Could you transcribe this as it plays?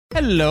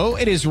Hello,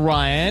 it is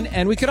Ryan,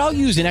 and we could all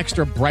use an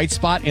extra bright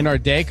spot in our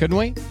day, couldn't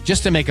we?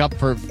 Just to make up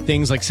for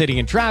things like sitting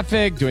in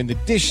traffic, doing the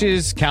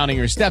dishes, counting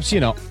your steps,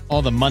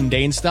 all the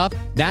mundane stuff.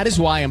 That is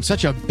why I'm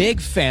such a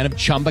big fan of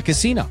Chumba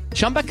Casino.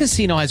 Chumba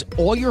Casino has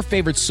all your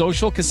favorite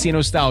social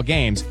casino-style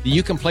games that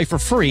you can play for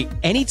free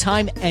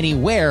anytime,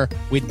 anywhere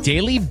with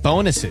daily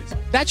bonuses.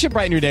 That should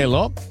brighten your day a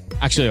little.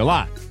 Actually, a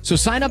lot. So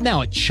sign up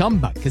now at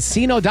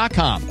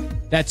ChumbaCasino.com.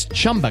 That's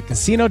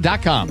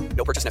ChumbaCasino.com.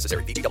 No purchase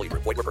necessary. VGW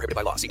Group. Void where prohibited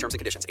by law. See terms and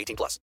conditions.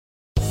 18+.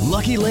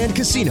 Lucky Land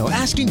Casino,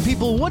 asking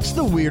people, what's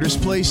the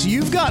weirdest place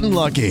you've gotten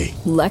lucky?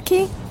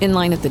 Lucky? In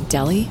line at the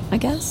deli, I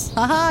guess?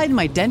 Aha, in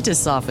my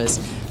dentist's office.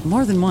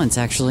 More than once,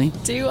 actually.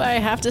 Do I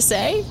have to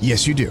say?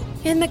 Yes, you do.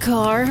 In the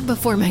car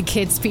before my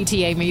kids'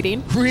 PTA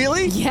meeting.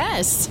 Really?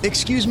 Yes.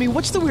 Excuse me,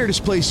 what's the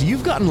weirdest place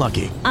you've gotten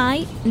lucky?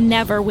 I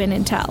never win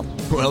and tell.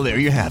 Well, there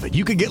you have it.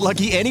 You can get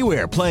lucky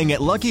anywhere, playing at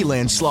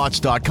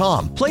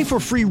LuckyLandSlots.com. Play for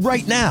free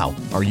right now.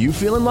 Are you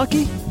feeling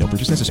lucky? No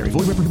purchase necessary.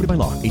 Void where prohibited by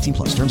law.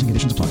 18+. Terms and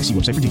conditions apply. See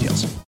website for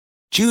details.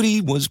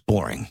 Judy was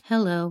boring.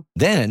 Hello.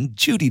 Then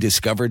Judy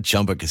discovered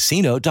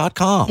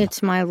ChumbaCasino.com.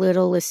 It's my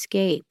little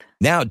escape.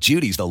 Now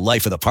Judy's the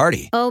life of the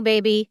party. Oh,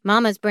 baby,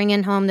 mama's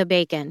bringing home the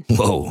bacon.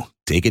 Whoa,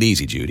 take it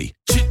easy, Judy.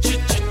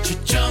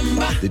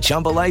 The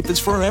Chumba life is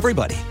for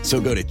everybody. So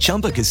go to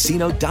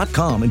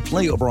ChumbaCasino.com and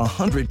play over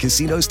 100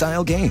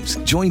 casino-style games.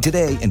 Join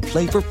today and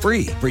play for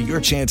free for your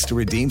chance to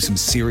redeem some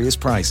serious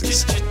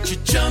prizes.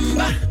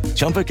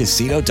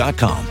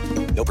 ChumbaCasino.com.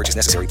 No purchase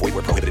necessary. Void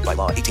where prohibited by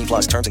law.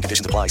 18+. Terms and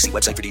conditions apply. See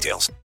website for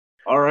details.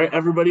 All right,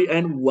 everybody,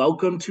 and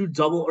welcome to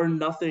Double or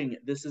Nothing.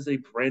 This is a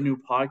brand new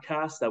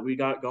podcast that we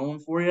got going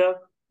for you.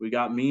 We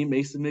got me,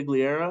 Mason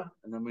Migliera,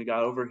 and then we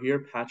got over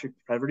here Patrick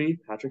Preverty.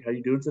 Patrick, how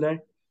you doing today?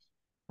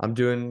 I'm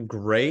doing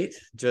great.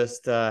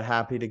 Just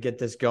happy to get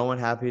this going.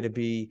 Happy to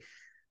be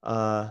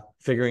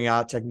figuring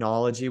out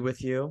technology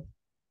with you.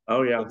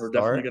 Oh yeah, we're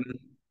definitely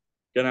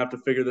gonna have to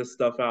figure this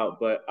stuff out.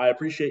 But I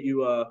appreciate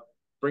you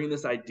bringing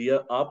this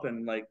idea up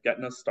and like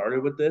getting us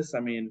started with this. I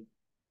mean,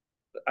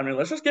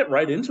 let's just get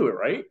right into it,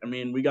 right? I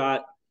mean, we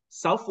got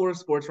South Florida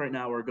sports right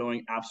now. We're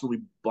going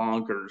absolutely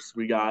bonkers.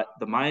 We got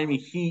the Miami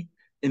Heat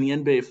in the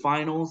NBA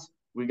Finals.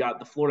 We got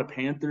the Florida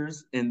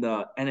Panthers in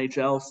the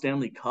NHL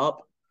Stanley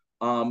Cup.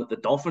 The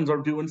Dolphins are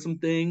doing some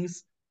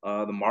things.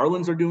 The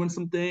Marlins are doing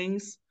some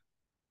things.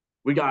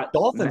 We got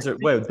Dolphins.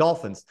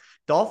 Dolphins.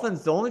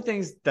 The only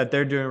things that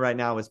they're doing right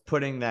now is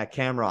putting that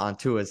camera on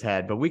Tua's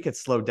head, but we could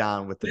slow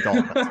down with the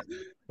Dolphins.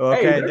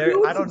 Okay,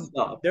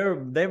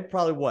 they're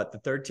probably what, the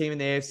third team in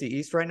the AFC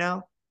East right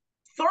now?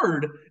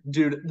 Third,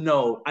 dude.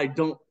 No, I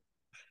don't.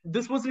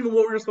 This wasn't even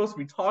what we were supposed to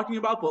be talking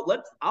about,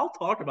 but I'll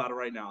talk about it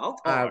right now. I'll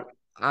talk.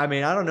 I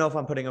mean, I don't know if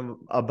I'm putting them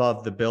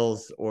above the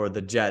Bills or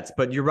the Jets,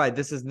 but you're right.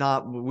 This is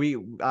not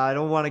I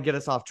don't want to get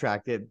us off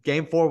track.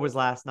 Game 4 was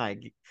last night.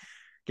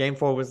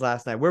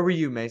 Where were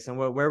you, Mason?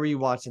 Where were you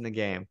watching the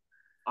game?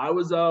 I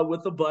was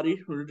with a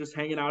buddy. We were just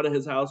hanging out at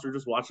his house. We were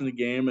just watching the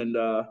game, and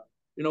a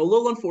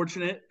little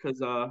unfortunate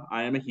because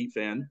I am a Heat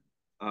fan.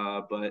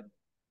 But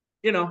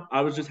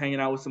I was just hanging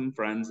out with some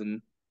friends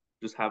and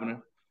just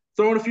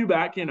throwing a few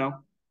back.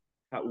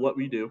 At what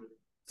we do.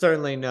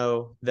 Certainly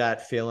know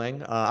that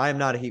feeling. I am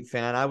not a Heat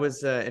fan. I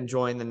was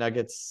enjoying the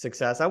Nuggets'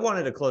 success. I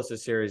wanted a closer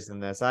series than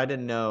this. I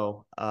didn't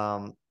know,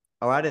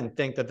 I didn't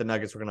think that the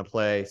Nuggets were going to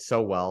play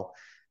so well.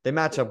 They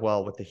match up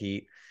well with the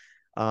Heat.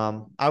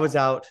 I was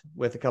out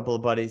with a couple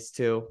of buddies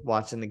too,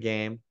 watching the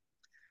game.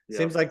 Yeah.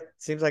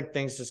 Seems like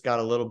things just got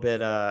a little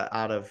bit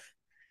out of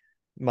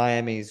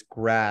Miami's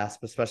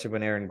grasp, especially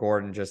when Aaron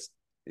Gordon just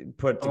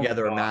put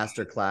together a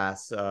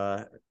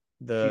masterclass.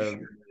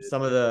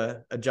 Some of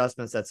the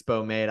adjustments that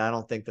Spo made, I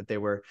don't think that they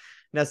were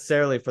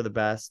necessarily for the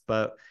best,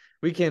 but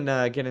we can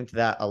get into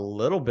that a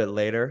little bit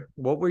later.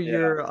 What were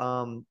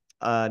your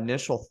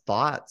initial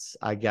thoughts,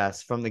 I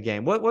guess, from the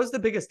game? What was the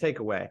biggest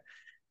takeaway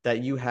that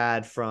you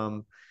had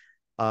from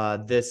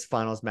this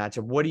finals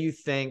matchup? What do you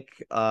think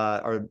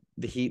or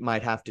the Heat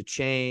might have to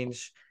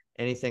change?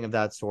 Anything of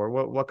that sort?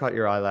 What caught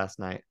your eye last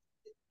night?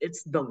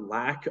 It's the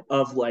lack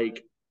of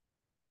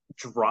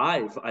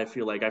drive. I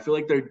feel like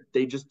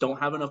they just don't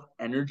have enough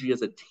energy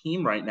as a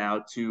team right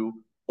now to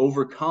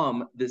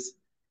overcome this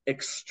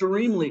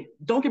extremely.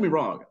 Don't get me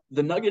wrong,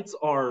 the Nuggets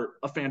are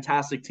a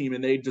fantastic team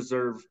and they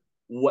deserve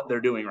what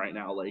they're doing right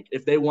now. Like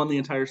if they won the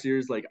entire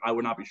series, I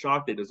would not be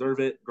shocked. They deserve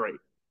it. Great.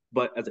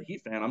 But as a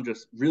Heat fan, I'm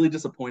just really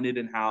disappointed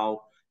in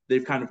how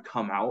they've kind of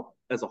come out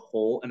as a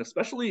whole, and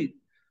especially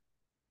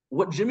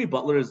what Jimmy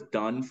Butler has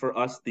done for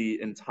us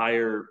the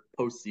entire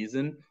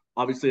postseason.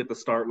 Obviously at the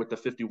start with the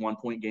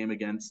 51-point game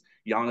against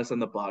Giannis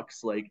and the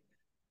Bucks,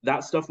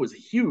 that stuff was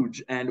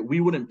huge and we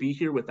wouldn't be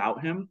here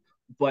without him,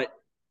 but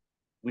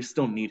we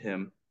still need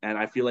him. And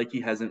I feel like he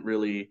hasn't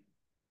really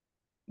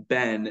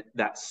been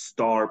that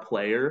star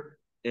player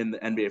in the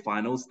NBA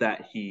Finals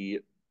that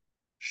he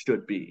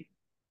should be.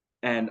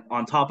 And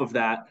on top of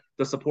that,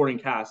 the supporting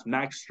cast,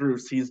 Max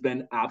Strus, he's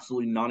been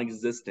absolutely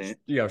non-existent.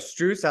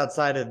 Strus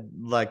outside of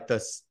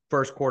the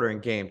first quarter in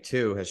game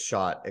 2 has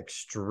shot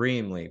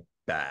extremely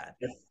bad.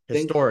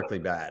 Historically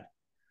bad.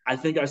 I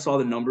think I saw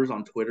the numbers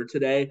on Twitter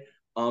today.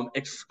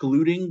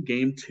 Excluding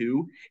game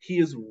 2, he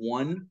is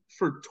 1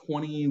 for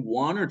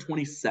 21 or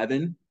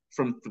 27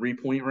 from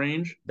 3-point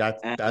range. That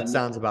And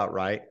sounds about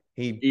right.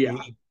 He yeah,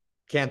 he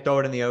can't throw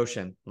it in the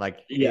ocean. Like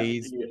yeah,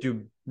 he's yeah,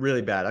 do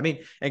really bad. I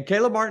mean, and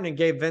Caleb Martin and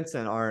Gabe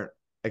Vincent aren't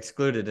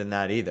excluded in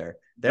that either.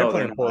 They're no, they're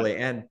playing not. poorly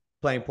and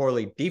playing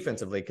poorly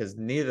defensively because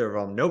neither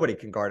of them, nobody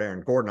can guard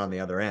Aaron Gordon on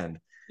the other end.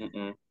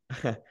 Mm-mm.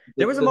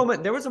 There was a The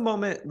moment. There was a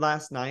moment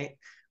last night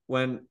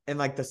when, in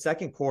like the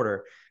second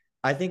quarter,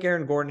 I think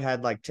Aaron Gordon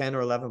had like 10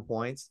 or 11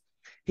 points.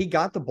 He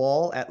got the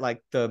ball at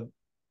like a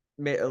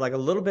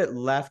little bit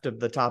left of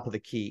the top of the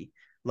key.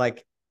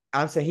 Like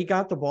I'm saying, he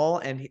got the ball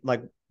and he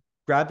like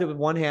grabbed it with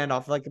one hand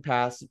off like the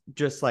pass,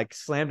 just like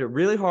slammed it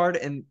really hard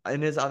in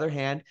his other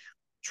hand,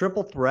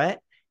 triple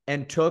threat,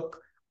 and took,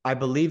 I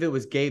believe it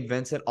was Gabe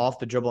Vincent off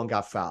the dribble and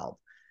got fouled.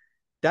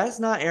 That's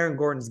not Aaron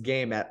Gordon's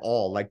game at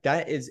all. Like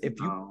that is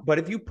no. but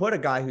if you put a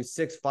guy who's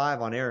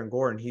 6'5" on Aaron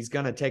Gordon, he's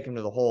gonna take him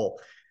to the hole.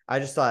 I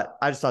just thought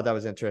that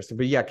was interesting.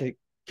 But yeah, Are you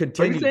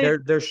continue. saying,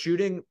 Their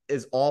shooting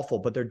is awful,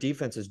 but their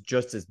defense is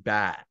just as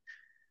bad.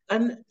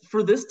 and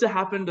for this to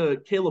happen to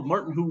Caleb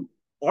Martin, who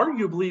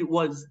arguably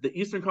was the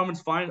Eastern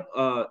Conference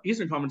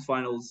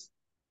Finals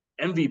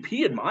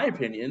MVP in my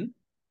opinion,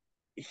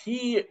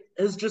 he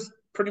has just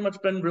pretty much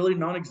been really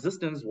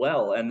non-existent as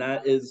well, and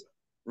that is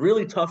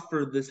really tough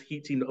for this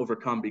Heat team to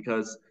overcome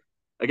because,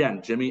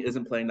 again, Jimmy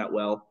isn't playing that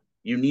well.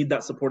 You need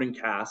that supporting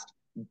cast.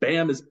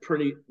 Bam has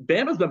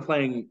been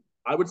playing,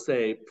 I would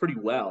say, pretty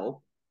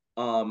well.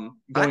 Going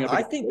up I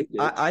against think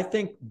Jokic. I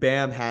think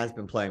Bam has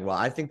been playing well.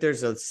 I think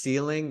there's a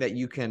ceiling that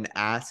you can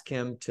ask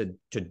him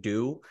to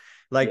do.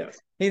 Like Yes.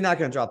 he's not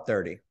going to drop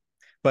 30,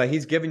 but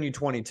he's giving you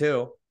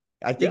 22.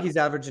 I think Yeah. he's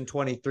averaging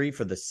 23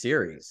 for the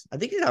series. I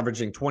think he's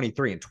averaging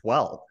 23 and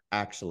 12,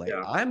 actually.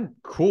 Yeah. I'm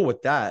cool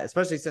with that,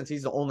 especially since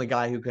he's the only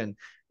guy who can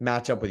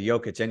match up with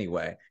Jokic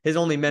anyway. His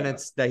only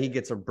minutes that he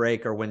gets a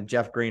break are when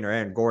Jeff Green or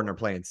Aaron Gordon are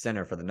playing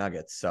center for the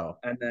Nuggets. So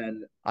And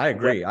then I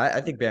agree.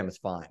 I think Bam is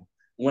fine.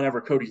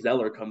 whenever Cody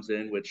Zeller comes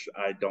in, which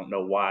I don't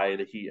know why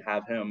the Heat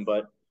have him,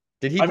 but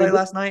Did he I play mean,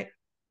 last night?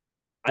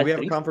 Do I we have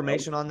a think so.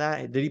 confirmation on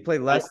that? Did he play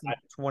less than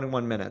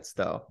 21 minutes,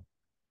 though?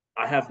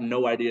 I have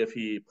no idea if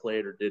he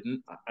played or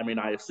didn't. I mean,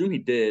 I assume he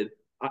did.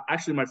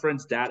 Actually, my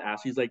friend's dad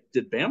asked, he's like,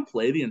 "Did Bam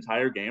play the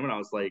entire game?" And I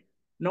was like,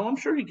 "No, I'm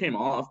sure he came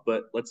off,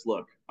 but let's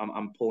look."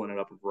 I'm pulling it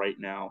up right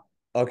now.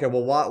 Okay,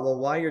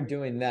 while you're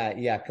doing that,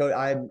 yeah,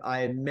 I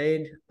had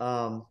made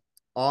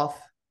off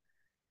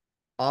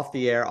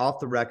the air, off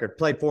the record,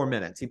 played 4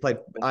 minutes. He played.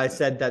 I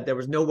said that there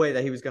was no way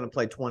that he was going to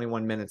play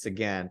 21 minutes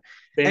again.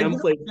 And Bam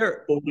played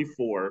there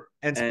 44,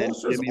 and and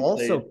Spoelstra's Jimmy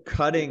also played.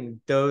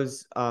 cutting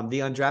those the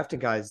undrafted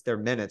guys their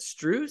minutes.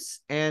 Strus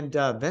and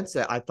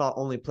Vincent, I thought,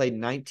 only played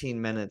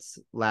 19 minutes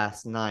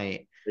last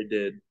night. They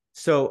did.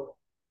 So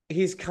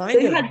he's kind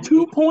They of had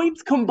 2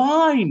 points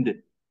combined.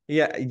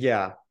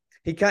 yeah.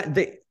 He got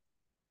they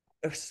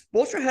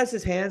Spoelstra has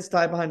his hands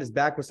tied behind his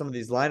back with some of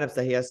these lineups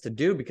that he has to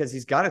do because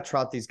he's got to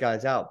trot these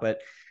guys out,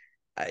 but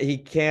he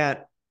can't.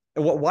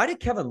 Why did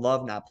Kevin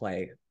Love not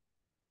play?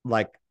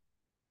 Like,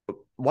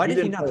 why did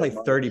he not play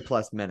 30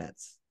 plus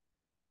minutes?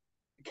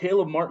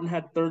 Caleb Martin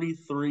had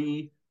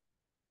 33,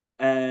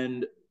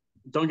 and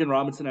Duncan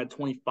Robinson had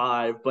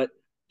 25. But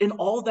in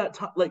all that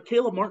time, like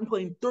Caleb Martin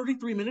playing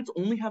 33 minutes,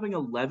 only having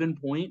 11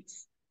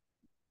 points,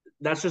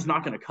 that's just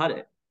not going to cut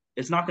it.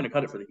 It's not going to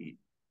cut it for the Heat.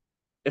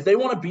 If they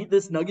want to beat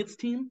this Nuggets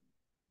team,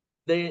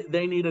 they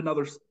need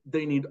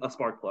a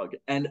spark plug.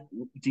 And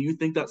do you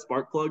think that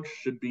spark plug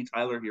should be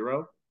Tyler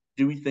Hero?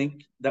 Do we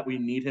think that we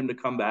need him to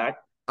come back?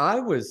 I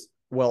was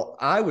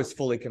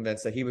fully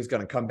convinced that he was going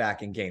to come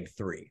back in game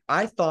 3.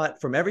 I thought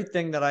from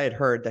everything that I had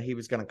heard that he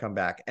was going to come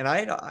back. And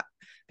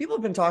people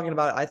have been talking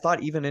about it. I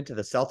thought even into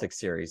the Celtics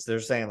series, they're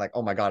saying like,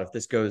 oh my God, if the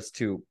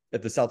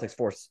Celtics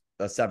force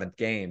a 7th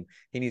game,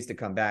 he needs to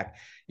come back.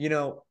 You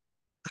know,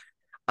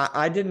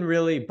 I didn't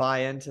really buy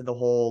into the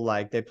whole,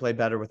 like, they play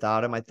better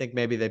without him. I think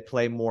maybe they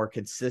play more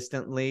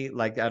consistently,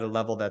 like at a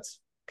level that's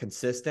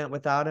consistent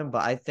without him.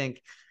 But I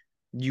think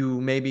you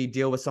maybe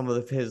deal with some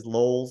of his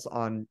lulls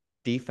on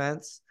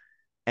defense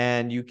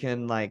and you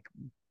can, like,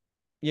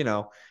 you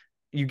know,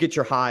 you get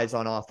your highs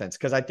on offense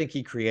because I think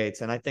he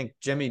creates. And I think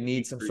Jimmy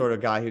needs some sort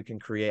of guy who can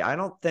create.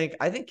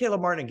 I think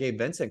Caleb Martin and Gabe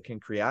Vincent can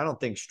create. I don't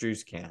think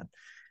Strus can.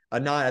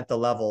 Not at the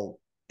level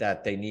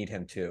that they need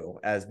him to,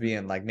 as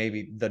being like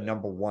maybe the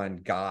number one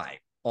guy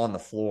on the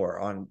floor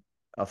on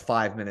a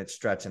 5-minute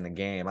stretch in the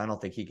game. I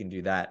don't think he can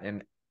do that.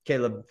 And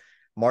Caleb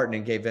Martin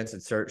and Gabe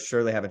Vincent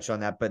surely haven't shown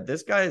that. But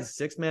this guy is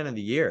 6th man of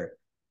the year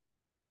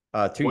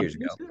 2 years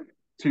ago.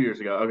 2 years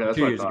ago. Okay, that's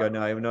 2 years ago.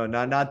 No,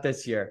 not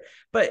this year.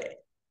 But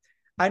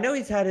I know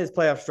he's had his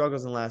playoff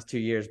struggles in the last 2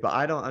 years, but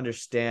I don't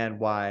understand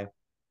why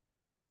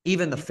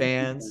even the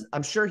fans,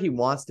 I'm sure he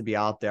wants to be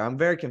out there. I'm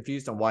very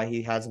confused on why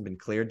he hasn't been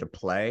cleared to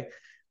play.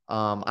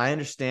 I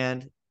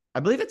understand. I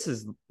believe it's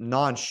his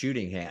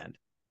non-shooting hand,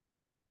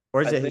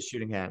 or is it his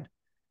shooting hand?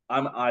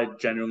 I'm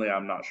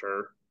not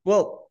sure.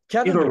 Well,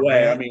 Kevin Either Durant,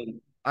 way, I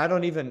mean, I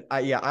don't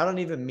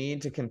even mean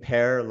to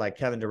compare like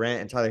Kevin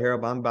Durant and Tyler Hero,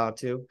 but I'm about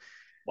to.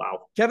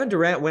 Wow. Kevin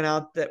Durant went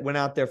out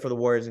there for the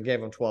Warriors and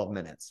gave them 12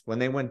 minutes when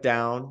they went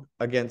down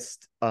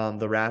against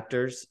the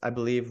Raptors, I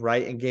believe,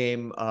 right in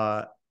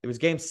it was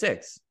game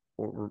 6,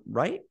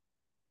 right?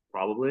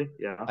 Probably,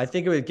 yeah. I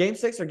think it was game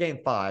 6 or game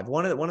 5.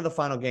 One of the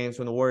final games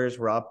when the Warriors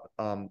were up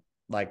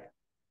like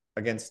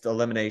against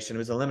elimination. It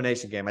was an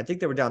elimination game. I think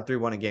they were down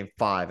 3-1 in game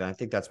 5, and I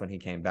think that's when he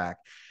came back.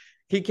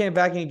 He came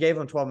back and he gave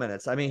them 12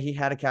 minutes. I mean, he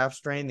had a calf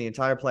strain. The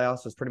entire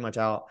playoffs was pretty much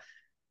out.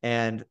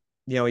 And,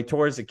 he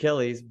tore his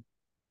Achilles,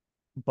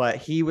 but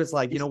he was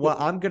like, you know what,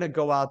 I'm going to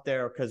go out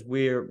there because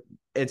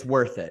it's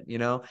worth it,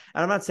 And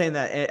I'm not saying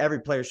that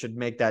every player should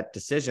make that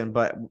decision,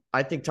 but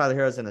I think Tyler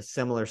Hero's in a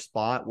similar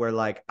spot where,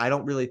 like, I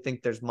don't really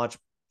think there's much.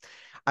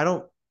 I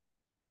don't,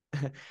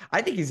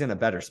 I think he's in a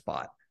better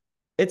spot.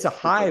 It's a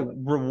high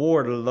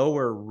reward,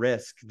 lower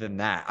risk than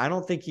that. I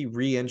don't think he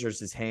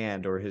re-injures his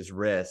hand or his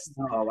wrist.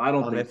 No, I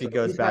don't think if he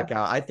goes back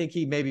out. I think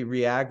he maybe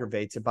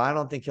re-aggravates it, but I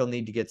don't think he'll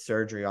need to get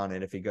surgery on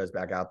it if he goes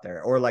back out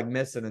there or like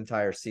miss an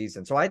entire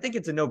season. So I think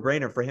it's a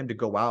no-brainer for him to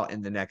go out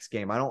in the next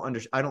game. I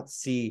don't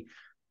see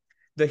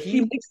the Heat.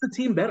 He makes the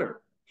team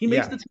better. He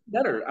makes the team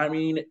better. I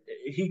mean,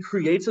 he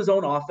creates his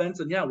own offense,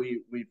 and yeah,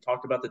 we've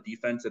talked about the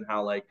defense and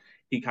how like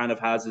he kind of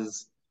has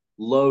his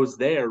lows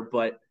there,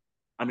 but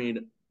I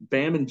mean,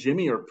 Bam and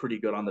Jimmy are pretty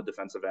good on the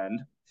defensive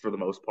end for the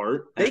most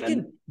part. They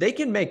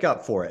can make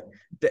up for it.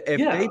 If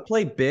they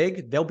play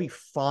big, they'll be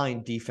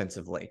fine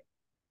defensively.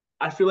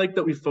 I feel like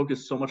that we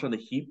focus so much on the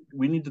Heat.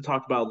 We need to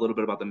talk about a little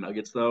bit about the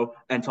Nuggets though,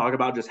 and talk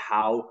about just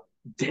how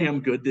damn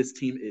good this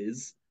team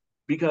is,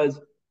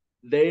 because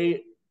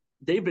they've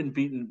been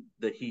beating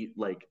the Heat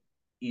like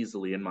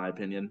easily, in my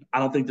opinion. I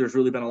don't think there's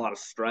really been a lot of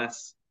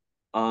stress.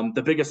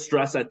 The biggest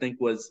stress, I think,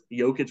 was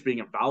Jokic being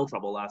in foul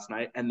trouble last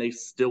night, and they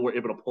still were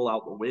able to pull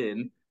out the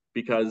win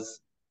because,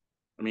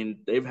 I mean,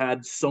 they've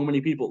had so many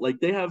people.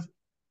 Like, they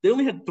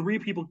only had 3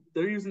 people.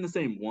 They're using the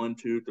same 1,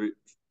 2, 3,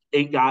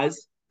 8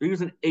 guys. They're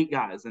using 8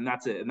 guys, and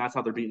that's it. And that's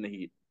how they're beating the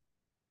Heat.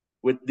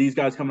 With these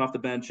guys coming off the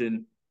bench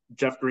and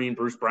Jeff Green,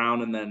 Bruce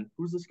Brown, and then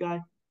who's this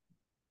guy?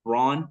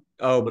 Braun.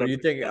 Oh, but you're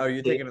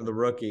thinking of the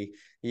rookie.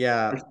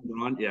 Yeah.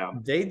 Braun, yeah.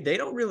 They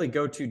don't really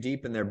go too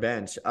deep in their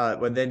bench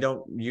when they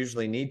don't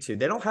usually need to.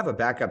 They don't have a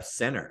backup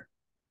center.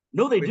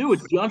 No, they do.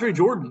 It's DeAndre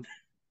Jordan.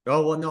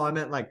 Oh, well, no, I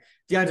meant like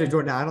DeAndre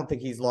Jordan. I don't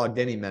think he's logged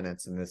any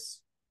minutes in this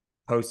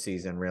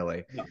postseason,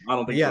 really. No, I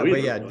don't think so.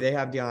 But yeah, they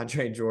have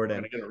DeAndre Jordan.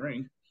 Gonna get a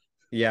ring.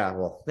 Yeah,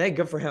 well, hey,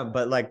 good for him.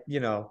 But like,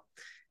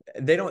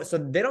 they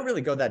don't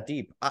really go that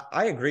deep.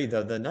 I agree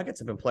though. The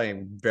Nuggets have been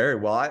playing very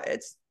well.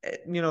 It's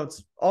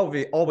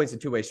always a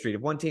two-way street.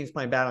 If one team's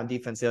playing bad on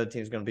defense, the other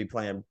team's going to be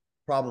playing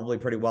probably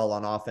pretty well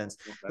on offense.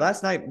 Okay.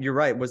 Last night, you're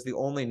right, was the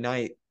only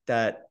night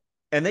that,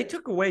 and they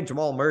took away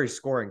Jamal Murray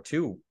scoring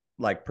too,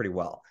 like pretty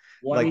well.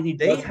 Well, like, I mean,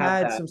 they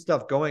had some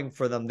stuff going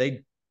for them.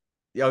 That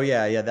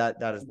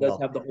as well. Does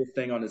have the whole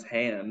thing on his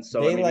hand,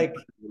 so they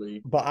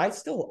really... But I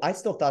still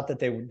thought that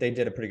they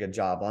did a pretty good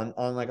job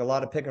on like a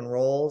lot of pick and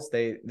rolls.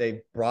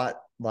 They brought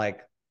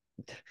like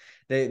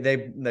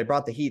they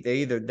brought the Heat.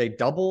 They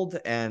doubled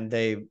and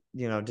they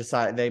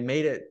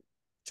made it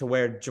to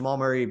where Jamal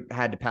Murray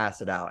had to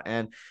pass it out,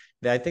 and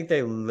I think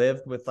they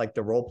lived with like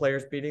the role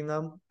players beating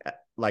them,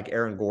 like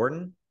Aaron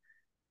Gordon.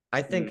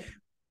 I think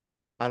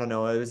I don't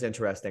know. It was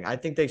interesting. I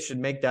think they should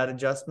make that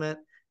adjustment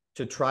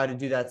to try to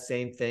do that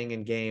same thing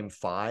in game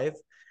 5,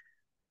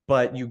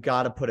 but you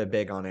got to put a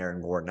big on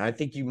Aaron Gordon. I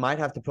think you might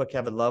have to put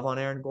Kevin Love on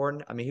Aaron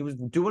Gordon. I mean, he was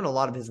doing a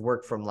lot of his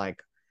work from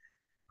like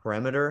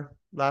perimeter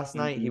last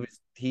night.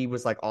 He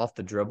was like off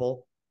the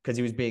dribble because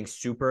he was being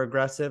super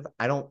aggressive.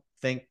 I don't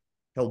think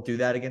he'll do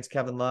that against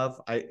Kevin Love.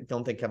 I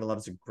don't think Kevin Love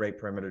is a great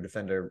perimeter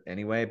defender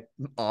anyway,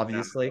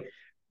 obviously,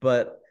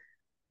 but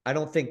I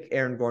don't think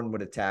Aaron Gordon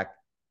would attack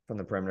from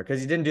the perimeter because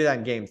he didn't do that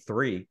in game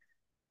 3.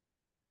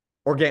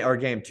 Or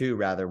game 2,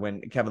 rather,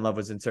 when Kevin Love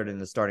was inserted in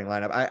the starting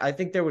lineup. I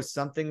think there was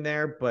something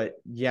there, but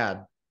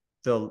yeah,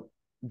 the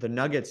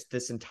Nuggets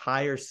this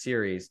entire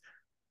series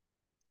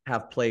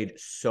have played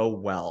so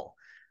well.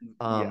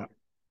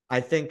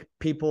 I think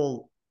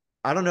people,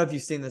 I don't know if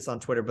you've seen this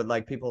on Twitter, but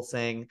like people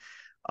saying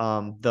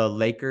the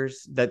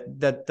Lakers,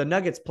 that the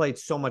Nuggets played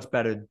so much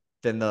better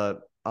than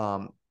the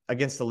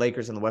against the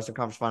Lakers in the Western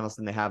Conference Finals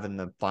than they have in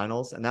the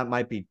finals, and that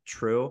might be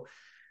true,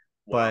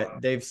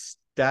 but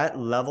that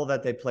level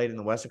that they played in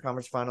the Western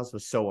Conference Finals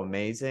was so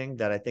amazing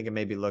that I think it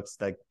maybe looks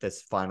like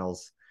this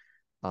finals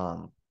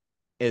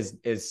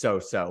is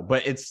so,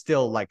 but it's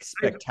still like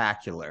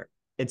spectacular.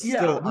 It's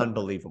still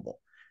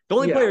unbelievable. The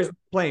only players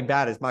playing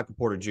bad is Michael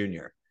Porter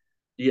Jr.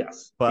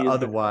 Yes, but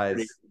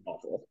otherwise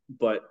awful.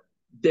 But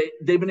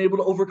they've been able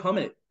to overcome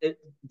it.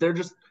 They're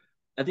just,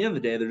 at the end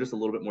of the day, they're just a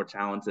little bit more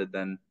talented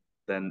than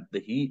the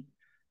Heat.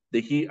 The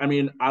Heat. I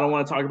mean, I don't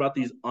want to talk about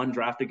these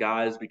undrafted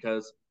guys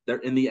because they're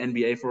in the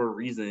NBA for a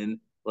reason.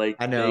 Like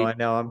I know.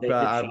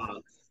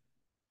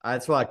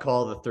 That's why I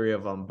call the 3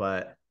 of them.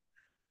 But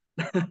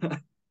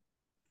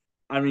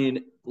I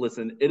mean,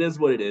 listen, it is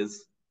what it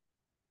is.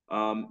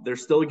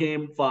 There's still a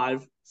game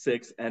 5,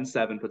 6, and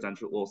 7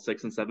 potential. Well,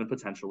 6 and 7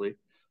 potentially.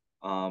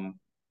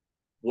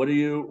 What are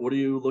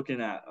you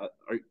looking at?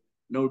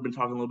 know we've been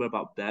talking a little bit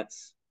about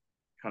bets,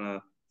 kind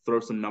of throw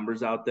some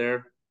numbers out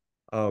there.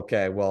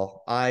 Okay,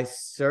 well, I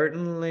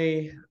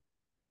certainly.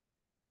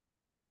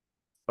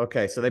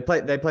 Okay, so they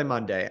play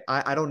Monday.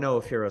 I don't know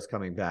if Hero's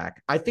coming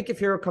back. I think if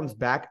Hero comes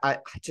back, I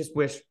just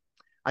wish.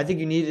 I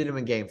think you needed him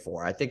in game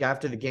 4. I think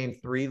after the game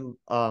 3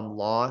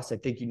 loss, I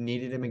think you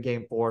needed him in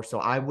game 4. So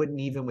I wouldn't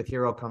even with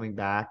Hero coming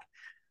back.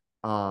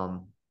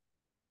 Um,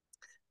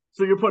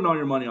 So you're putting all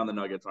your money on the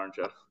Nuggets, aren't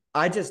you?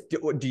 I just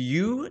do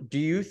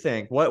you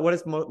think what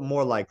is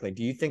more likely?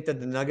 Do you think that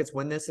the Nuggets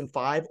win this in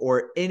 5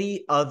 or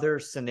any other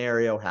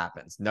scenario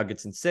happens?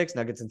 Nuggets in 6,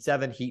 Nuggets in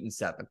 7, Heat in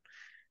 7.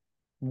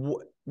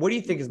 What do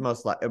you think is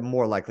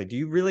more likely? Do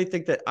you really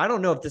think that I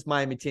don't know if this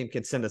Miami team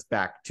can send us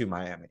back to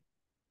Miami?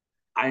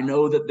 I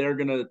know that they're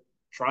gonna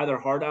try their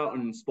heart out,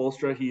 and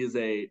Spoelstra, he's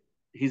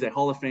a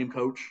Hall of Fame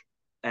coach,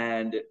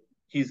 and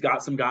he's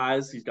got some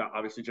guys. He's got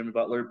obviously Jimmy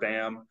Butler,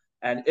 Bam,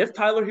 and if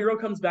Tyler Hero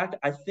comes back,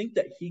 I think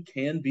that he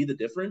can be the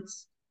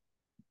difference.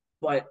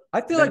 But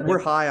I feel like we're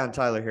high on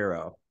Tyler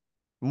Hero,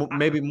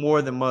 maybe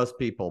more than most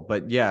people.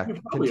 But yeah, we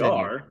probably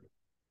continue. are.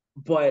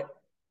 But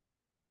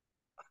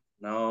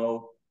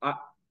no, I'm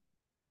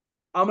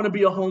gonna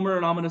be a homer,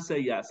 and I'm gonna say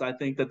yes. I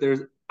think that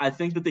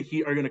the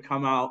Heat are gonna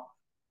come out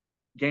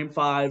game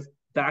 5,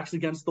 backs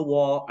against the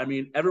wall. I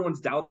mean, everyone's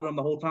doubting them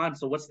the whole time.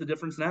 So what's the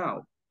difference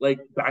now? Like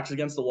backs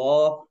against the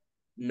wall,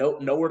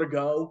 nowhere to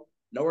go,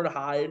 nowhere to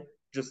hide.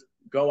 Just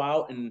go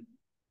out and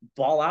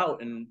ball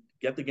out and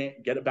get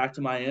it back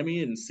to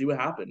Miami and see what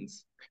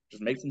happens.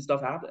 Just make some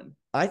stuff happen.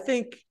 I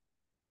think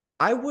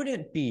I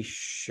wouldn't be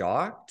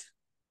shocked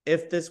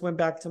if this went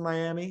back to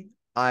Miami.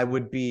 I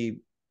would be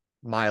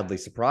mildly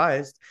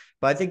surprised,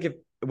 but I think if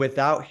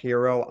without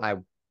Hero,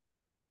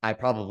 I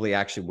probably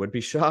actually would be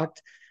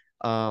shocked.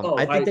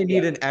 I think they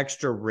need an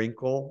extra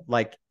wrinkle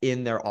like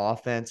in their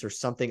offense or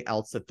something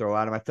else to throw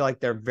at them. I feel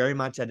like they're very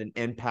much at an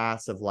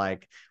impasse of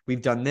like,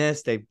 we've done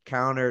this, they've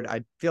countered.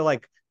 I feel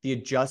like the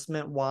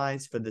adjustment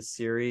wise for the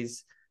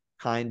series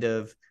kind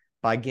of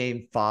by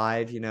game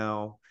 5,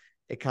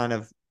 it kind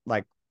of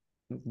like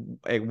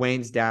it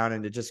wanes down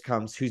and it just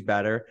comes who's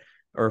better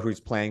or who's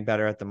playing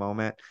better at the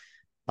moment.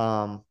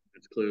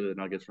 It's clearly the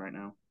Nuggets right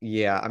now.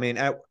 Yeah. I mean,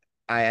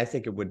 I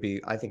think it would be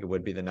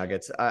the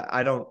Nuggets.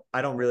 I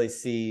don't really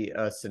see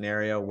a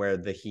scenario where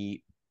the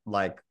Heat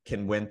like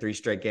can win 3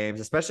 straight games,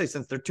 especially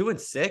since they're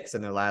 2-6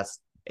 in their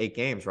last 8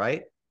 games,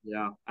 right?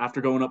 Yeah.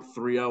 After going up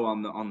 3-0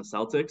 on the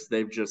Celtics,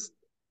 they've just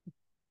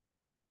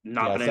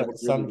not been able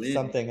to really win.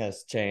 Something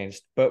has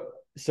changed. But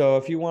so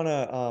if you want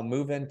to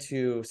move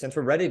into, since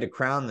we're ready to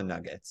crown the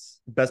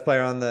Nuggets, best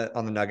player on the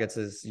Nuggets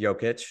is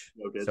Jokic.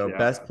 So yeah.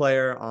 Best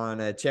player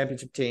on a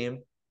championship team.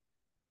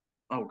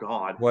 Oh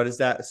God. What is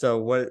that? So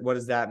what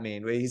does that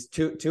mean? He's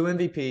two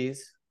MVPs,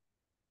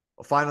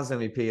 finals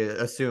MVP,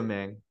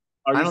 assuming.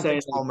 I don't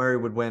think Jamal Murray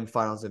would win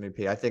finals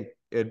MVP. I think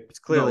it's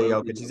clearly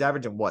Jokic. He's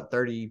averaging what,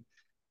 30,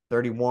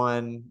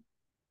 31,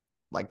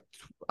 like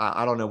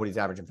I don't know what he's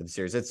averaging for the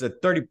series. It's a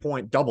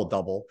 30-point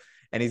double,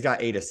 and he's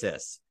got 8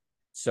 assists.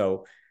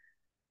 So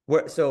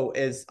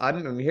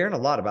I'm hearing a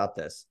lot about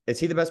this. Is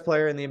he the best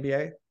player in the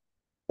NBA?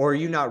 Or are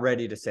you not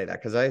ready to say that?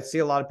 Because I see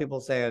a lot of people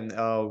saying,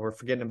 oh, we're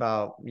forgetting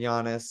about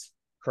Giannis,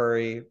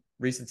 Curry,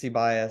 recency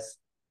bias,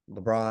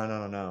 LeBron. I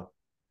don't know.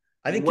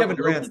 I think Kevin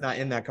Durant's not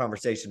in that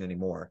conversation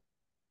anymore.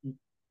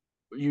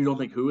 You don't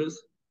think who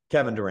is?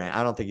 Kevin Durant.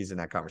 I don't think he's in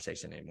that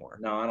conversation anymore.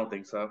 No, I don't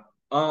think so.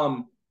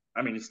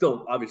 I mean, he's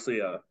still obviously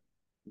a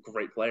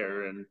great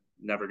player and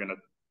never going to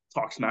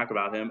talk smack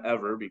about him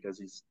ever because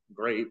he's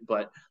great,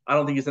 but I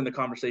don't think he's in the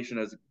conversation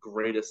as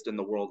greatest in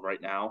the world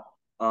right now.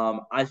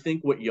 I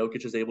think what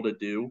Jokic is able to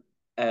do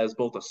as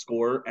both a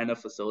scorer and a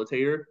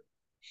facilitator,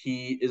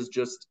 he is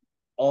just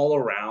all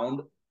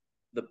around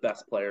the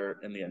best player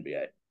in the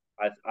NBA.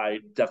 I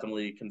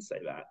definitely can say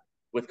that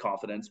with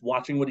confidence.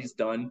 Watching what he's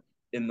done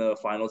in the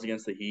finals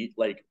against the Heat,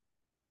 like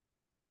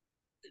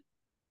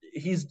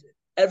he's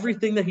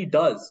everything that he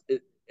does,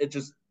 it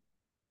just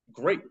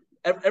great.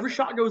 Every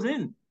shot goes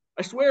in.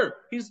 I swear,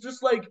 he's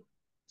just like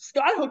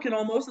sky hooking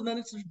almost, and then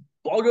it's just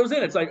ball goes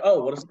in. It's like,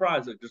 oh, what a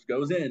surprise! It just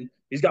goes in.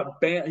 He's got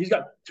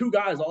 2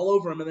 guys all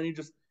over him, and then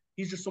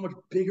he's just so much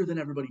bigger than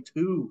everybody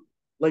too.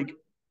 Like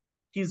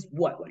he's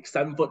like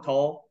 7 foot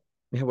tall.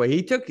 Well,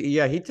 he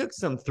took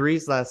some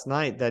threes last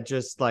night that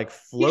just like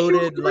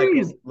floated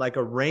like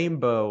a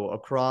rainbow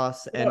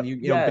across, and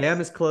yes.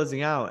 Bam is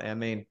closing out. I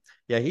mean,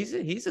 yeah, he's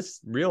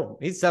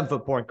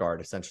 7-foot point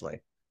guard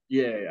essentially.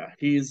 Yeah,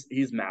 he's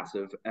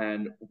massive,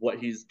 and what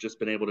he's just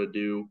been able to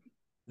do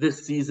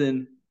this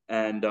season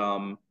and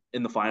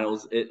in the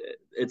finals,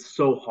 it's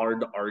so hard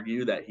to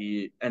argue that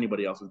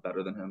anybody else is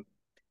better than him.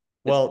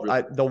 Well,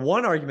 the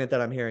one argument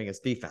that I'm hearing is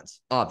defense,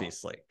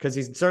 obviously, because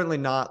he's certainly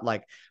not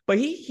like, but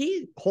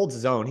he holds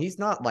his own. He's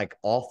not like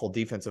awful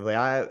defensively.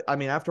 I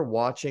mean, after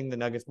watching the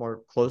Nuggets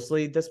more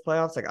closely this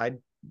playoffs, like I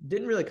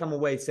didn't really come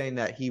away saying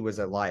that he was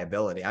a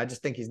liability. I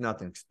just think he's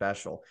nothing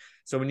special.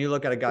 So when you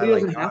look at a guy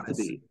like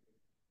Giannis,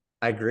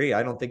 I agree.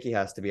 I don't think he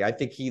has to be. I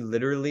think he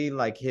literally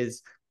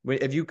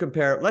if you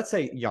compare, let's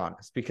say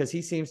Giannis, because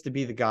he seems to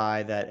be the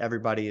guy that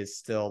everybody is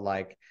still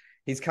like,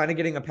 he's kind of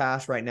getting a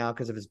pass right now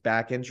because of his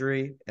back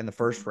injury in the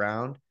first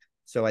round.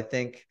 So I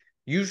think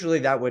usually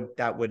that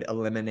would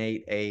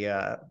eliminate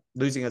a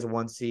losing as a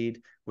 1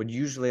 seed would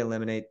usually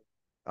eliminate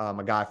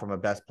a guy from a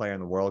best player in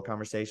the world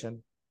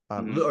conversation,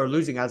 or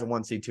losing as a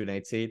 1 seed to an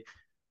 8 seed.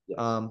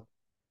 Yeah.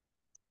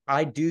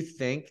 I do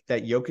think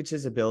that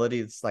Jokic's ability,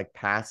 it's like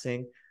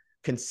passing,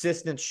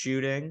 consistent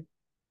shooting,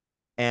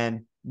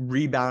 and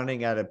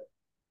rebounding at a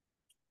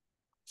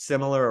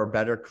similar or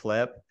better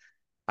clip,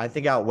 I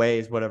think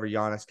outweighs whatever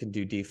Giannis can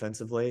do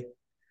defensively.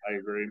 I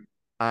agree.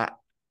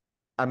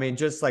 I mean,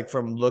 just like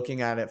from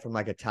looking at it from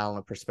like a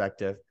talent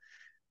perspective.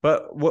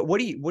 But what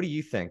do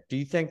you think? Do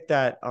you think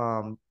that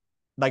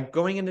like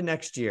going into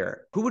next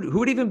year, who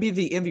would even be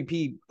the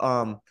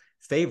MVP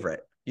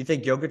favorite? You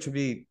think Jokic would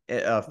be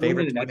a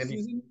favorite to win next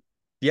season?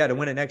 Yeah, to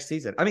win it next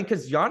season. I mean,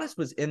 because Giannis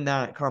was in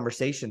that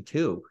conversation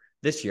too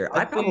this year.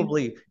 I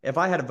probably, if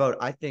I had a vote,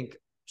 I think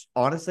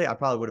honestly, I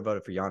probably would have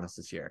voted for Giannis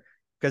this year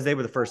because they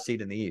were the first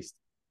seed in the East.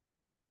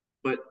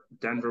 But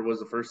Denver was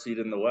the first seed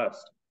in the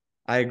West.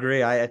 I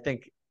agree. I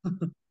think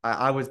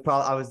I was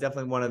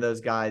definitely one of those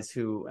guys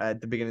who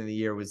at the beginning of the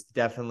year was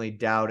definitely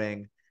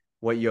doubting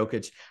what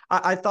Jokic.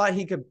 I thought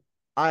he could.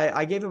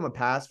 I gave him a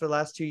pass for the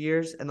last 2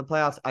 years in the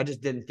playoffs. I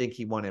just didn't think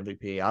he won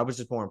MVP. I was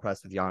just more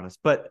impressed with Giannis.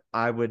 But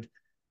I would.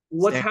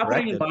 What's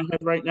happening in my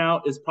head right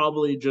now is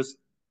probably just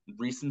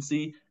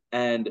recency,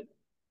 and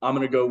I'm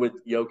gonna go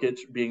with Jokic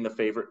being the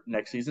favorite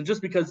next season,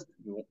 just because.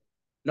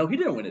 No, he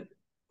didn't win it.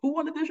 Who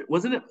won it this year?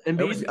 Wasn't it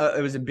Embiid?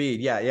 It was Embiid.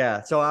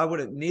 Yeah. So I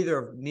would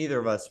neither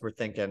of us were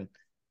thinking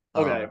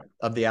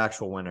of the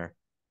actual winner.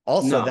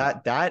 Also,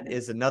 that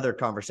is another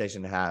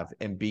conversation to have.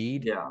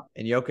 Embiid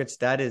and Jokic,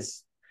 that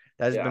has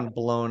been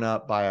blown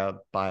up by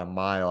a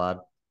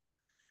mile.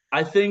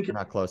 I think they're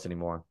not close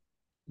anymore.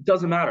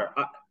 Doesn't matter.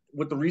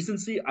 With the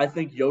recency, I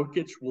think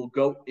Jokic will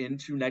go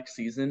into next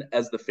season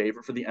as the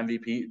favorite for the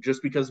MVP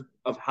just because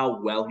of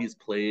how well he's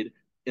played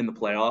in the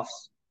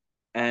playoffs.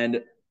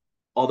 And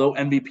although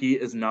MVP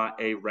is not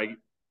a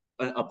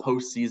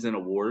postseason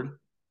award,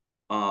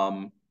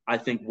 I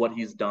think what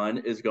he's done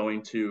is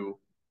going to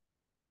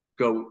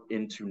go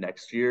into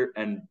next year,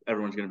 and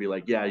everyone's going to be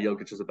like, yeah,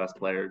 Jokic is the best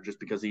player just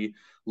because he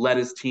led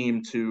his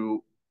team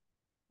to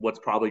what's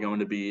probably going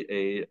to be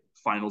a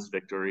finals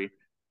victory.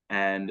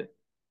 And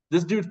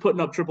this dude's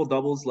putting up triple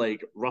doubles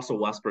like Russell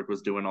Westbrook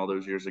was doing all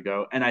those years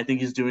ago. And I think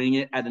he's doing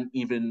it at an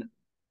even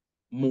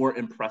more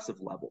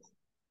impressive level.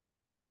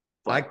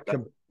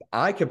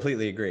 I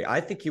completely agree.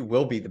 I think he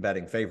will be the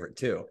betting favorite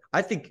too.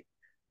 I think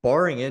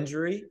barring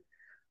injury,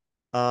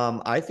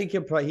 I think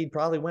he'd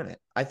probably win it.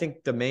 I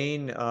think the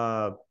main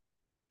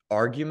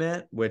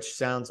argument, which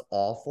sounds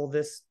awful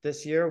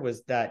this year,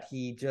 was that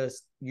you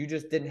just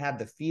didn't have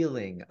the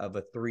feeling of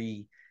a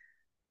three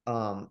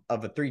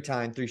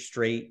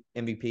straight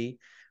MVP.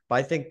 But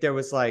I think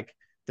there's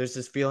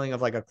this feeling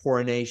of like a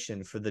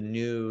coronation for the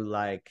new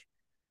like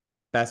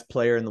best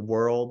player in the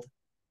world,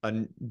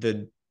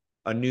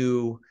 a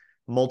new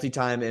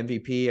multi-time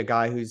MVP, a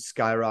guy who's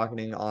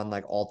skyrocketing on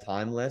like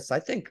all-time lists.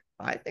 I think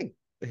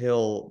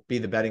he'll be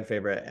the betting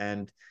favorite,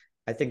 and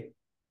I think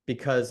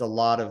because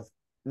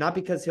not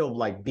because he'll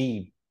like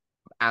be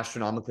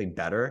astronomically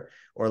better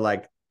or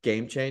like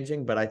game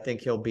changing, but I think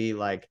he'll be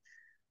like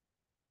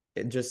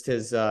just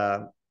his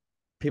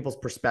people's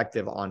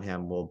perspective on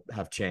him will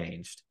have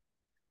changed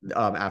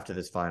after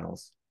this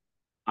finals.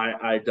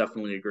 I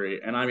definitely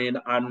agree. And I mean,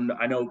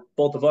 I know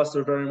both of us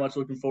are very much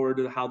looking forward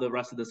to how the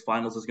rest of this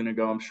finals is going to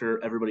go. I'm sure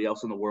everybody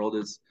else in the world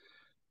is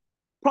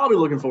probably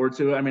looking forward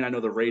to it. I mean, I know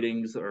the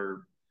ratings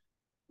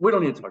we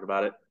don't need to talk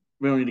about it.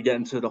 We don't need to get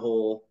into the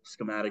whole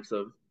schematics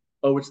of,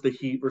 oh, it's the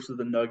Heat versus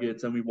the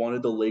Nuggets, and we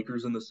wanted the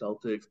Lakers and the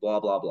Celtics, blah,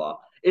 blah, blah.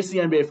 It's the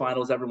NBA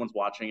Finals. Everyone's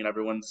watching, and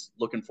everyone's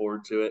looking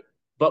forward to it.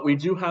 But we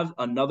do have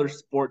another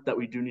sport that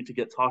we do need to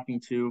get talking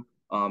to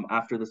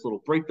after this little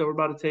break that we're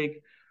about to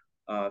take.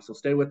 So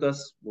stay with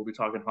us. We'll be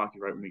talking hockey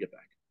right when we get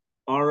back.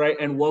 All right,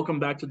 and welcome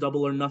back to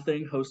Double or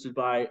Nothing, hosted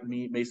by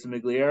me, Mason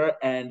Migliera,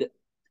 and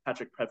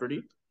Patrick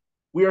Pepperdy.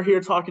 We are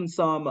here talking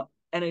some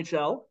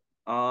NHL.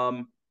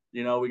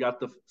 We got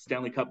the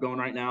Stanley Cup going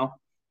right now.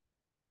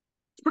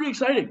 It's pretty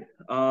exciting.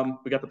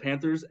 We got the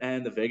Panthers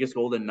and the Vegas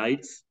Golden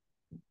Knights.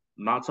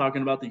 I'm not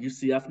talking about the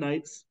UCF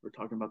Knights. We're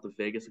talking about the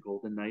Vegas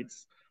Golden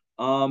Knights.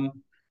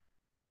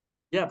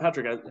 Yeah,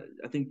 Patrick,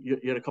 I think you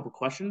had a couple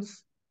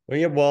questions.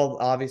 Well,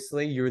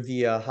 obviously you're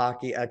the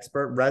hockey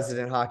expert,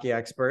 resident hockey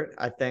expert,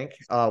 I think.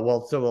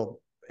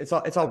 It's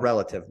all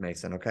relative,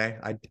 Mason. Okay.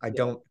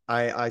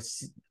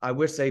 I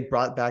wish they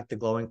brought back the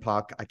glowing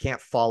puck. I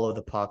can't follow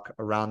the puck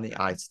around the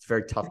ice. It's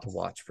very tough to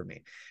watch for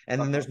me.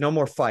 And then there's no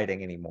more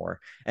fighting anymore.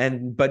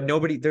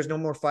 There's no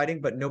more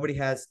fighting, but nobody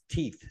has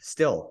teeth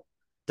still.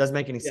 Doesn't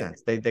make any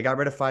sense. They got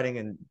rid of fighting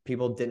and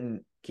people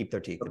didn't keep their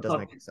teeth. It doesn't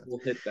make any sense. We'll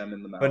hit them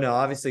in the mouth. But no,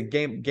 obviously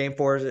game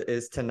 4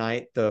 is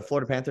tonight. The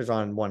Florida Panthers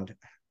on one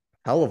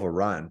hell of a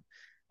run.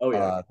 Oh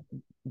yeah.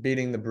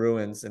 Beating the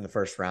Bruins in the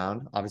first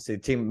round. Obviously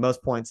the team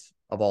most points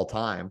of all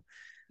time.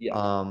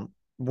 Yeah.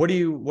 What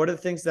are the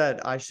things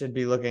that I should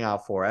be looking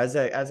out for as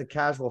a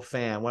casual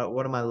fan?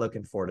 What am I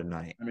looking for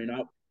tonight? I mean,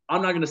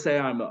 I'm not going to say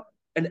I'm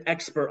an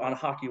expert on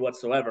hockey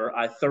whatsoever.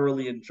 I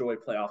thoroughly enjoy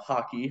playoff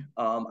hockey.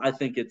 I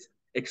think it's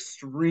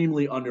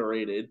extremely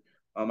underrated.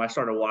 I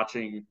started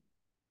watching,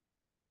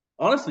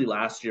 honestly,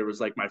 last year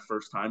was like my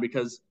first time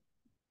because,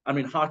 I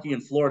mean, hockey in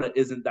Florida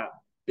isn't that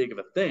big of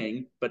a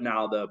thing, but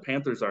now the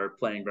Panthers are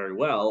playing very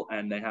well,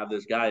 and they have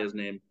this guy, his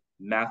name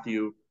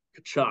Matthew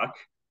Tkachuk,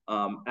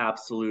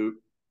 absolute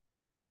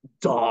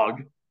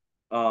dog.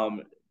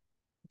 Um,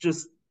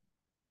 just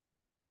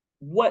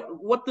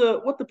what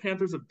the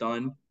Panthers have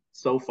done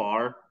so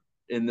far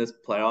in this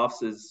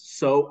playoffs is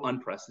so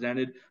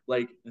unprecedented.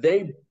 Like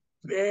they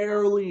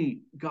barely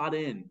got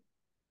in,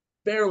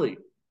 barely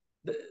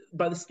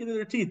by the skin of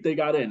their teeth they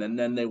got in, and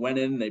then they went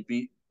in and they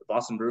beat the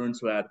Boston Bruins,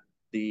 who had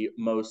the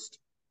most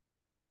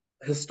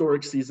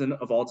historic season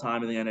of all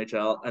time in the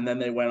NHL, and then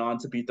they went on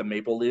to beat the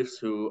Maple Leafs,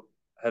 who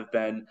have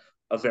been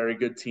a very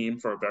good team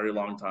for a very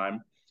long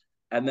time,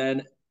 and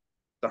then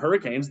the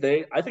Hurricanes,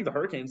 I think the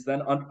Hurricanes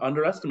then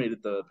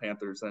underestimated the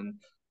Panthers, and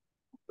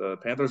the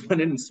Panthers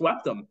went in and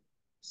swept them.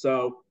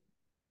 So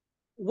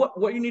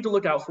what you need to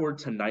look out for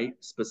tonight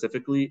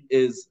specifically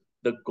is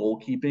the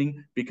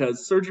goalkeeping,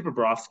 because Sergei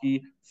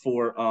Bobrovsky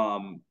for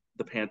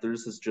the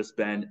Panthers has just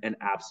been an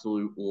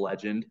absolute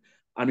legend.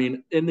 I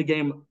mean, in the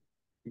game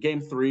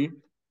 3,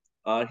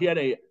 he had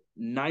a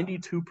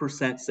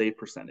 92% save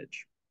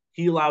percentage.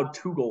 He allowed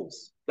 2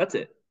 goals. That's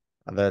it.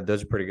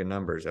 Those are pretty good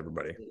numbers,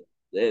 everybody.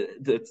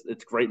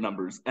 It's great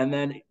numbers. And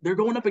then they're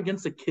going up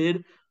against a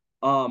kid,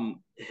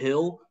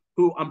 Hill,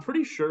 who I'm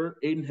pretty sure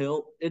Aiden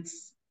Hill.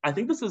 I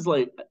think this is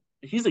like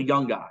he's a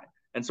young guy,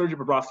 and Sergei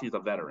Bobrovsky is a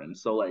veteran,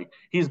 so like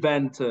he's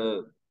been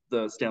to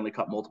the Stanley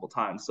Cup multiple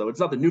times, so it's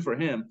nothing new for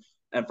him.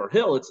 And for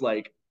Hill, it's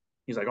like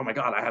he's like, oh my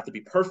god, I have to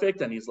be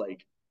perfect, and he's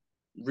like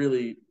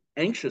really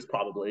anxious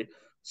probably.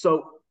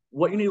 So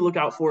what you need to look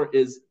out for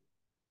is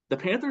the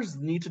Panthers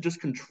need to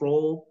just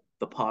control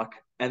the puck,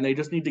 and they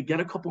just need to get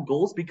a couple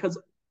goals because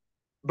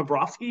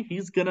Bobrovsky,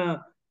 he's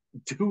gonna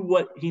do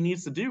what he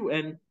needs to do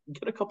and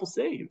get a couple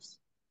saves.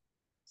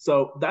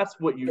 So that's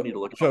what you need to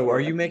look. So are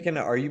you making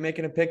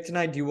a pick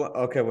tonight? Do you want?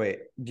 Okay, wait.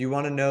 Do you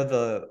want to know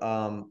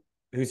the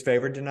who's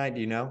favored tonight?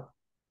 Do you know?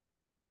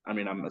 I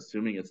mean, I'm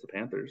assuming it's the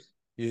Panthers.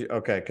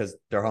 Okay, because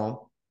they're home.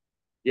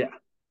 Yeah.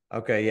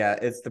 Okay, yeah,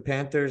 it's the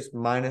Panthers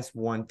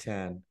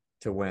 -110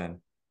 to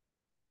win.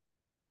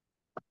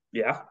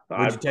 Yeah.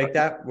 Would you take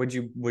that? Would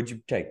you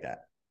take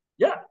that?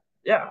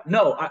 Yeah.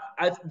 No,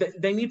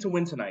 they need to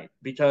win tonight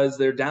because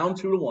they're down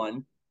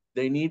 2-1.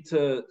 They need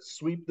to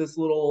sweep this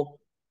little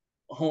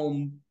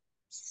home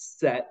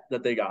set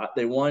that they got.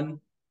 They won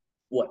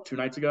what, 2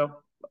 nights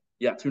ago?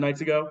 Yeah, 2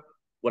 nights ago,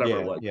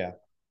 whatever it was. Yeah.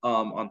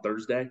 On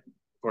Thursday,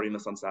 recording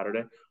this on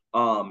Saturday.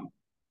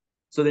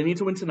 So they need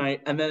to win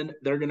tonight, and then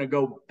they're gonna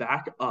go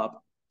back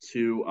up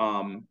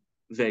to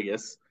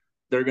Vegas.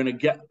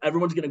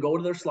 Everyone's gonna go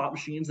to their slot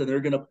machines and they're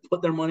gonna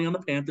put their money on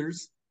the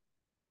Panthers,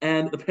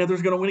 and the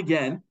Panthers are gonna win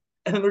again.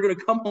 And then they're going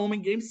to come home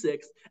in game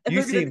 6, and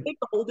they're going to take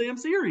the whole damn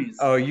series.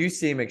 Oh, you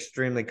seem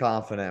extremely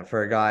confident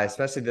for a guy,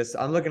 especially this.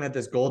 I'm looking at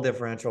this goal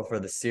differential for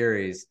the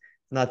series.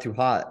 It's not too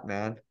hot,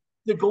 man.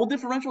 The goal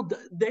differential,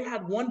 they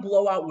had one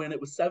blowout win. It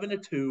was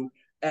 7-2,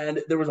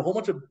 and there was a whole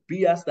bunch of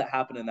BS that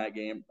happened in that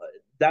game.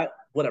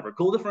 Whatever.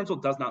 Goal differential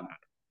does not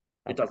matter.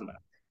 It doesn't matter.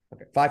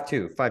 Okay,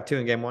 5-2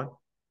 in game 1.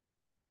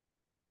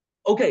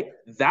 Okay,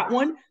 that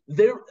one,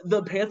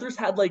 the Panthers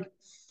had like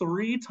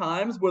 3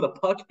 times where the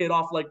puck hit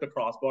off like the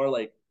crossbar,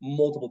 like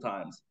multiple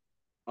times,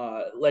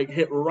 like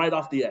hit right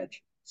off the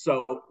edge.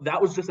 So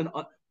that was just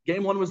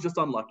game 1 was just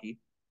unlucky,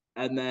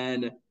 and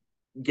then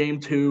game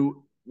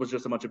 2 was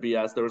just a bunch of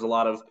BS. There was a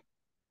lot of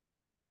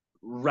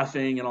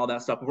reffing and all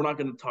that stuff, but we're not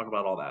going to talk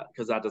about all that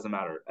because that doesn't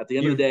matter. At the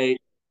end of the day,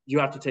 you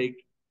have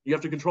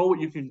to control what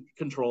you can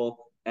control,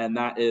 and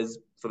that is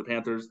for the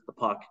Panthers the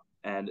puck.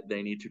 And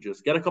they need to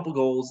just get a couple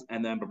goals,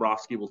 and then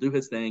Bobrovsky will do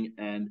his thing.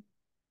 And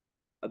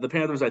the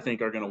Panthers, I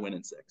think, are going to win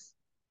in 6.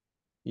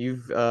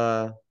 You've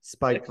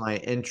spiked my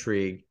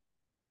intrigue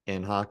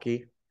in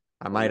hockey.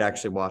 I might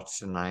actually watch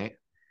tonight.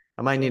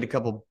 I might need a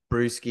couple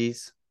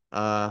brewskis.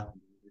 But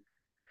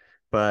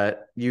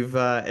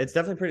it's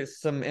definitely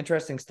some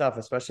interesting stuff,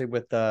 especially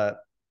with the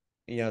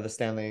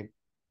Stanley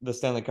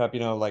Cup.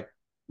 Like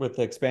with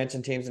the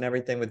expansion teams and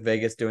everything, with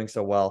Vegas doing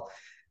so well.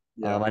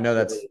 Yeah, I know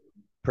that's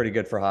pretty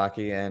good for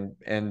hockey and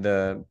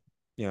the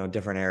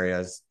different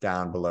areas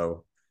down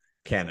below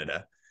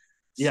Canada.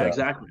 Yeah,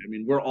 exactly. I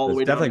mean, we're all the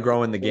way definitely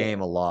growing the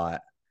game a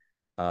lot.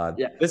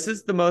 This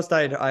is the most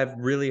I've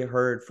really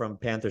heard from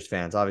Panthers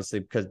fans, obviously,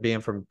 because being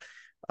from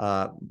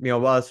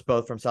us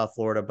both from South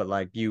Florida, but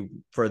like you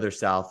further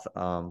south.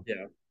 The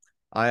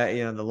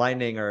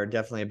Lightning are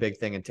definitely a big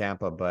thing in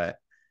Tampa, but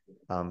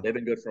they've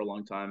been good for a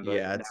long time. But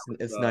yeah,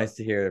 it's nice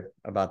to hear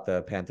about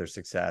the Panthers'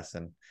 success,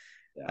 and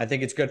I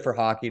think it's good for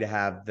hockey to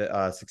have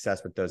the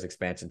success with those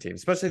expansion teams,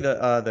 especially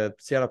the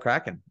Seattle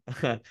Kraken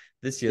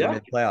this year. They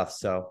made the playoffs.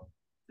 So,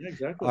 yeah,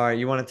 exactly. All right,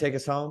 you want to take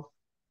us home?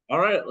 All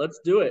right, let's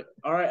do it.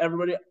 All right,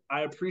 everybody.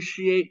 I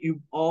appreciate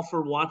you all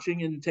for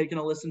watching and taking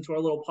a listen to our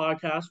little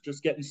podcast.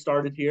 Just getting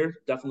started here.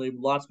 Definitely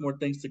lots more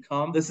things to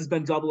come. This has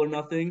been Double or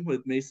Nothing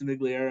with Mason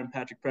Migliera and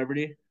Patrick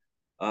Preverty.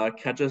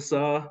 Catch us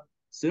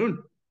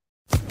soon.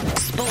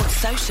 Sports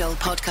Social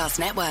Podcast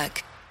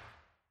Network.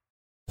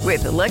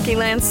 With the Lucky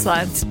Land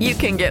Slots, you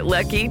can get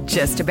lucky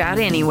just about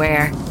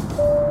anywhere.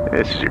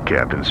 This is your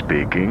captain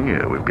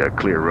speaking. We've got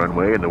clear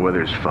runway and the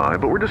weather's fine,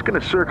 but we're just going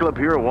to circle up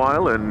here a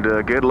while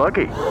and get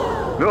lucky.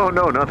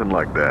 No, nothing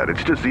like that.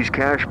 It's just these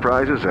cash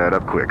prizes add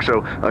up quick.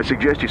 So I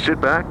suggest you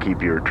sit back,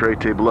 keep your tray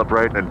table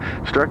upright, and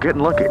start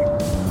getting lucky.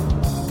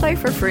 Play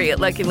for free at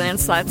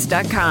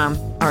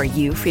LuckyLandSlots.com. Are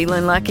you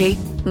feeling lucky?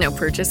 No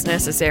purchase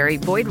necessary.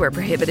 Void where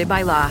prohibited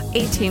by law.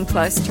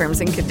 18+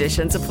 terms and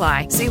conditions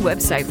apply. See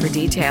website for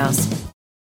details.